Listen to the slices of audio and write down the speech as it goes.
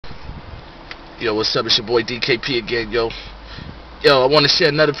Yo, what's up? It's your boy DKP again, yo. Yo, I want to share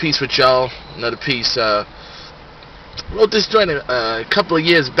another piece with y'all. Another piece. Wrote this joint a couple of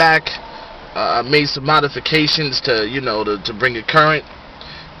years back. I made some modifications to, to bring it current.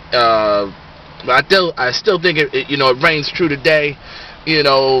 But I still think it reigns true today.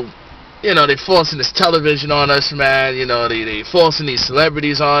 They forcing this television on us, man. They forcing these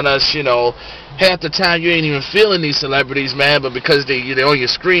celebrities on us. Half the time you ain't even feeling these celebrities, man, but because they're on your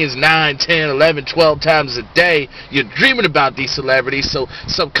screens 9, 10, 11, 12 times a day, you're dreaming about these celebrities, so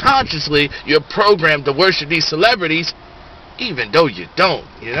subconsciously you're programmed to worship these celebrities, even though you don't,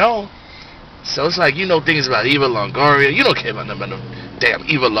 So it's like, things about Eva Longoria. You don't care about no damn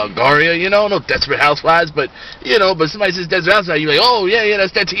Eva Longoria, no Desperate Housewives, but somebody says Desperate Housewives, you're like, oh, yeah,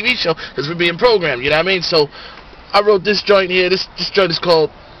 that's that TV show, because we're being programmed, you know what I mean? So I wrote this joint here. This joint is called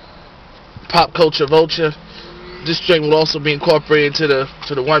Pop Culture Vulture. This joint will also be incorporated to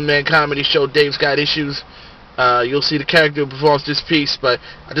the one-man comedy show Dave's Got Issues. You'll see the character who performs this piece, but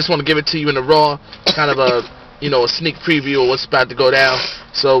I just want to give it to you in the raw, kind of a sneak preview of what's about to go down.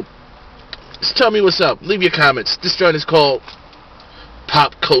 So just tell me what's up. Leave your comments. This joint is called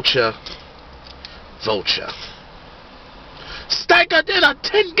Pop Culture Vulture. Stanker did a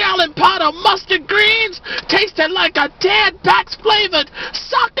 10-gallon pot of mustard greens, tasted like a Tad Pax flavored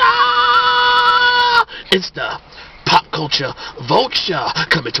sucker. It's the Pop Culture Vulture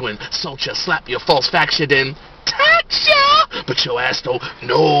coming to insult you, slap your false faction, and touch ya. But your ass don't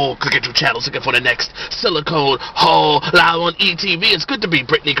know. Click at your channels looking for the next silicone hole. Live on ETV. It's good to be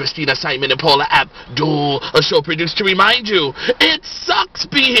Britney, Christina, Simon, and Paula Abdul. A show produced to remind you it sucks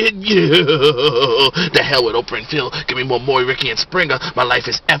being you. The hell with Oprah and Phil. Give me more Maury, Ricky, and Springer. My life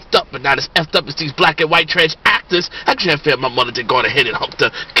is effed up, but not as effed up as these black and white trash actors. Actually, I felt my mother did go on ahead and hump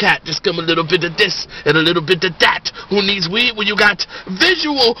the cat. Just give 'em a little bit of this and a little bit of that. Who needs weed when you got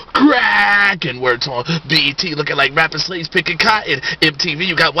visual crack? And words on BET looking like rapper slaves picking cotton. MTV,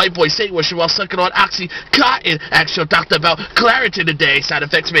 you got white boys saying washing while sucking on Oxycontin. Ask your doctor about Claritin today. Side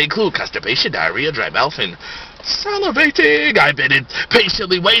effects may include constipation, diarrhea, dry mouth, and salivating. I've been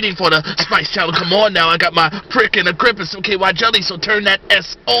patiently waiting for the Spice Channel. Come on now. I got my prick and a grip and some KY jelly, so turn that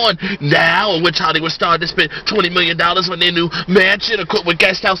S on now. Which Hollywood star that spent $20 million on their new mansion equipped with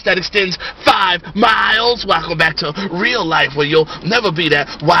guest house that extends 5 miles. Welcome back to real life where you'll never be that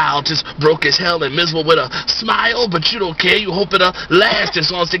wild, just broke as hell and miserable with a smile, but you don't care. You hope it'll last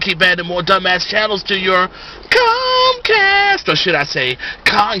as long as they keep adding more dumbass channels to your Comcast, or should I say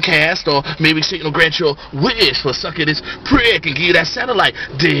Concast, or maybe Satan will grant your wish for sucking this prick and give you that satellite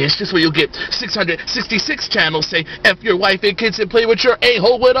dish. This way you'll get 666 channels. Say F your wife and kids and play with your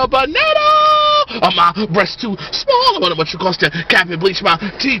a-hole with a banana. My breast too small. I wonder what you cost to cap and bleach my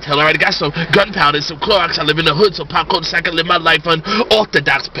teeth. Hell, I already got some gunpowder and some Clorox. I live in the hood, so pop culture, I can live my life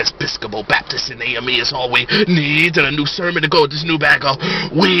unorthodox. Episcopal, Baptist, and AME is all we need. And a new sermon to go with this new bag of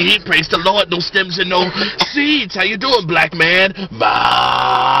weed. Praise the Lord, no stems and no seeds. How you doing, black man?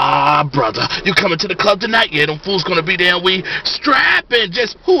 My brother. You coming to the club tonight? Yeah, them fools gonna be there. We strapping.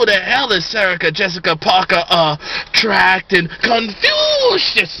 Just who the hell is Serica Jessica Parker tracked and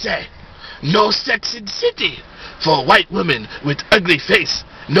confused, you say? No sex in city for white women with ugly face,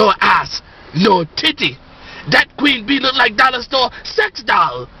 no ass, no titty. That queen bee look like dollar store sex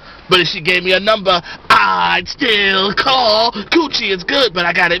doll. But if she gave me a number, I'd still call. Coochie is good, but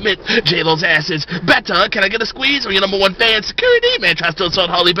I gotta admit, J-Lo's ass is better. Can I get a squeeze from your #1 fan? Security man tries to assault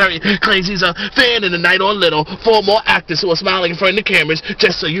Holly Berry. Claims he's a fan in the night on Little. 4 more actors who are smiling in front of the cameras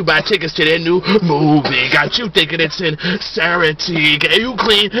just so you buy tickets to their new movie. Got you thinking it's sincerity. Get you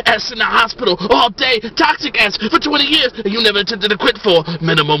clean ass in the hospital all day. Toxic ass for 20 years. And you never attempted to quit for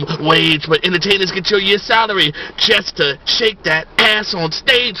minimum wage. But entertainers get your year's salary just to shake that ass on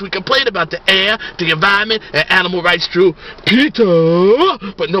stage. We complain about the air, the environment, and animal rights through Peter.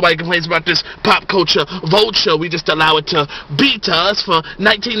 But nobody complains about this Pop Culture Vulture. We just allow it to beat us. For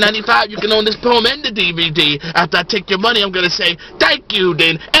 $19.95, you can own this poem and the DVD. After I take your money, I'm going to say, thank you,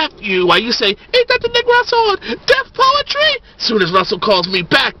 then F you. While you say, ain't that the Nick Russell on Deaf Poetry? Soon as Russell calls me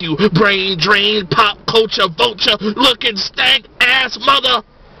back, you brain drain, Pop Culture Vulture, looking stank ass mother.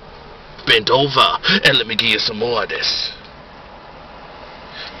 Bend over and let me give you some more of this.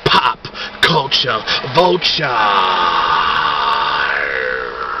 Pop Culture Vulture.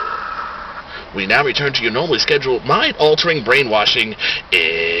 We now return to your normally scheduled mind-altering brainwashing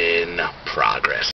in progress.